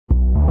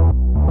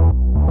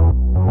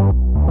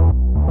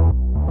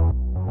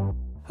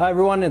Hi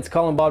everyone, it's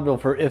Colin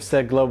Bodbyl for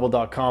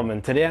ifsetglobal.com,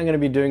 and today I'm going to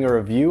be doing a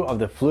review of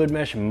the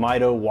Fluidmesh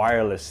MITO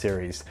wireless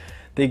series.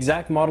 The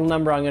exact model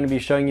number I'm going to be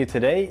showing you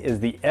today is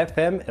the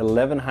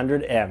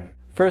FM1100M.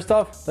 First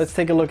off, let's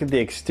take a look at the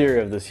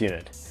exterior of this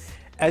unit.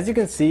 As you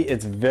can see,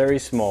 it's very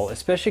small,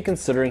 especially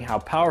considering how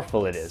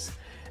powerful it is.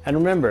 And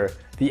remember,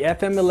 the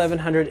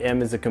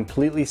FM1100M is a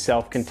completely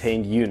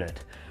self-contained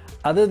unit.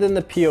 Other than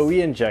the PoE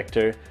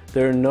injector,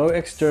 there are no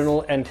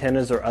external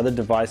antennas or other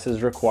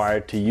devices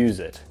required to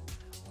use it.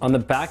 On the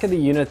back of the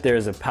unit there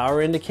is a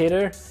power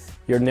indicator,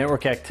 your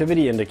network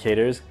activity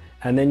indicators,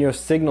 and then your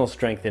signal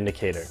strength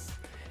indicator.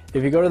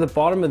 If you go to the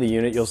bottom of the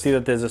unit, you'll see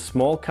that there's a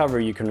small cover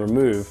you can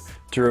remove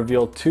to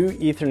reveal two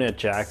Ethernet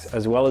jacks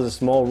as well as a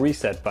small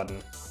reset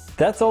button.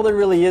 That's all there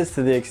really is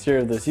to the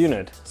exterior of this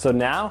unit. So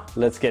now,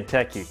 let's get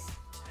techie.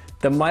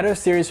 The MITO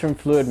series from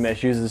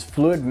Fluidmesh uses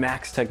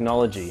Fluidmax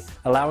technology,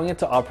 allowing it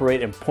to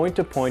operate in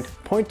point-to-point,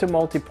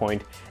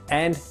 point-to-multipoint,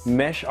 and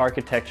mesh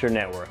architecture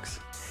networks.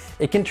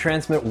 It can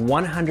transmit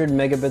 100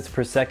 megabits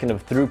per second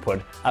of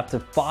throughput up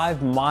to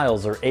 5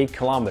 miles or 8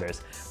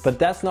 kilometers, but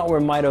that's not where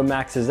MITO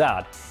maxes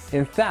out.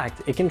 In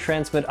fact, it can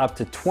transmit up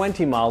to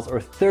 20 miles or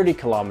 30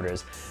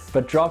 kilometers,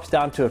 but drops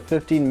down to a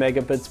 15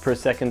 megabits per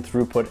second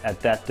throughput at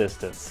that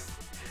distance.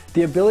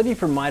 The ability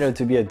for MITO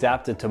to be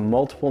adapted to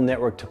multiple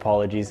network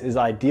topologies is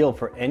ideal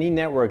for any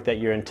network that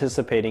you're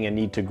anticipating a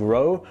need to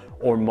grow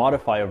or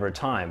modify over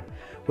time.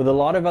 With a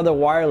lot of other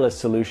wireless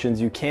solutions,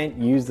 you can't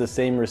use the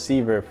same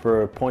receiver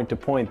for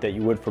point-to-point that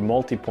you would for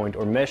multi-point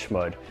or mesh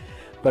mode.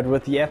 But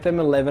with the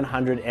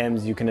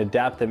FM1100Ms, you can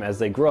adapt them as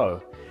they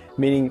grow,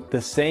 meaning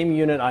the same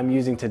unit I'm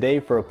using today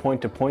for a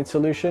point-to-point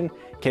solution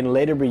can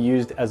later be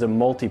used as a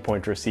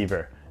multi-point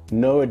receiver.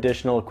 No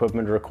additional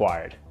equipment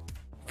required.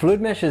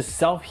 Fluidmesh's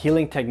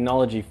self-healing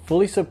technology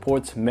fully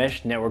supports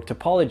mesh network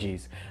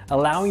topologies,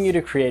 allowing you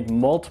to create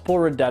multiple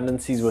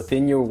redundancies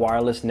within your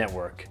wireless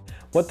network.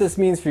 What this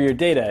means for your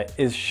data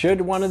is,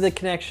 should one of the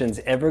connections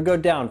ever go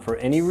down for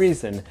any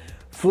reason,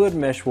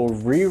 Fluidmesh will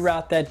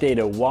reroute that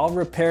data while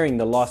repairing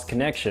the lost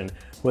connection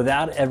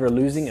without ever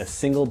losing a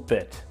single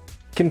bit.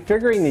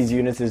 Configuring these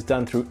units is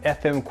done through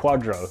FM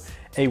Quadro,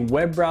 a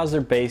web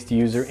browser-based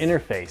user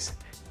interface.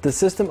 The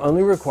system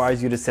only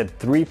requires you to set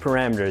 3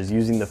 parameters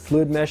using the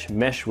Fluidmesh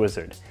Mesh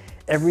Wizard.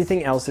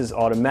 Everything else is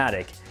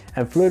automatic,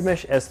 and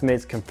Fluidmesh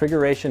estimates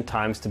configuration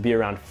times to be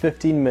around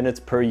 15 minutes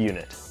per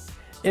unit.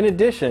 In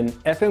addition,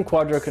 FM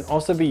Quadro can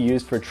also be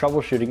used for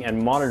troubleshooting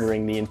and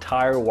monitoring the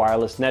entire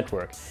wireless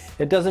network.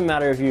 It doesn't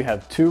matter if you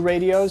have 2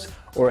 radios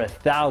or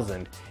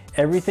 1,000,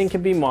 everything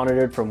can be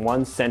monitored from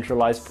one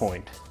centralized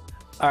point.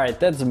 Alright,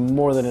 that's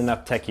more than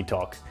enough techie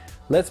talk.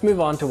 Let's move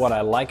on to what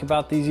I like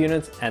about these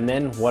units and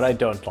then what I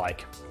don't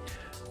like.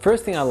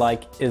 First thing I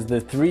like is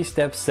the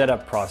 3-step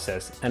setup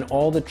process and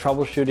all the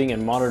troubleshooting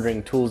and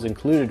monitoring tools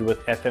included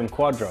with FM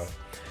Quadro.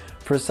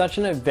 For such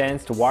an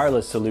advanced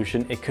wireless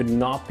solution, it could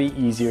not be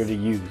easier to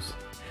use.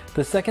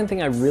 The second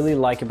thing I really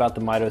like about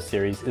the MITO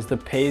series is the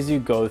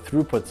pay-as-you-go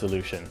throughput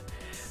solution.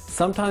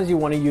 Sometimes you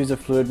want to use a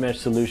Fluidmesh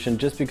solution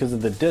just because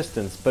of the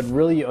distance, but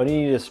really you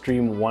only need to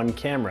stream one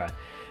camera.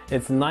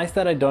 It's nice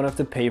that I don't have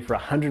to pay for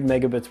 100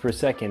 megabits per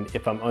second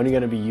if I'm only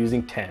going to be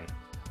using 10.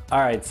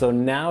 Alright, so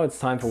now it's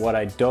time for what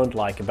I don't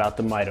like about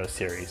the MITO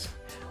series.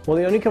 Well,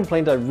 the only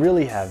complaint I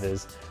really have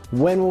is,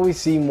 when will we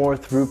see more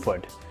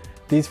throughput?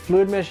 These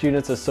Fluidmesh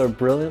units are so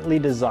brilliantly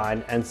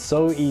designed and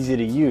so easy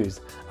to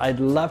use. I'd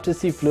love to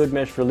see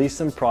Fluidmesh release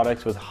some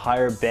products with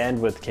higher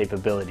bandwidth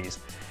capabilities.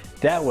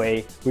 That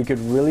way, we could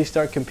really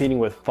start competing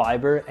with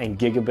fiber and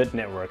gigabit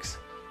networks.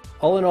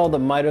 All in all, the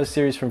MITO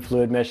series from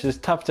Fluidmesh is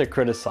tough to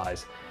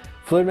criticize.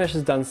 Fluidmesh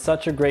has done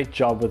such a great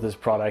job with this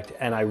product,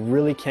 and I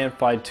really can't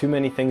find too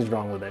many things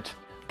wrong with it.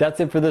 That's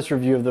it for this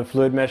review of the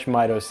Fluidmesh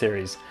MITO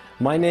series.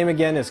 My name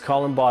again is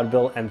Colin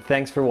Bodbyl, and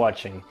thanks for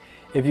watching.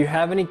 If you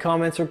have any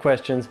comments or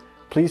questions,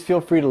 please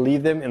feel free to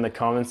leave them in the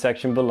comments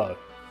section below.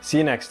 See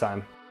you next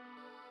time.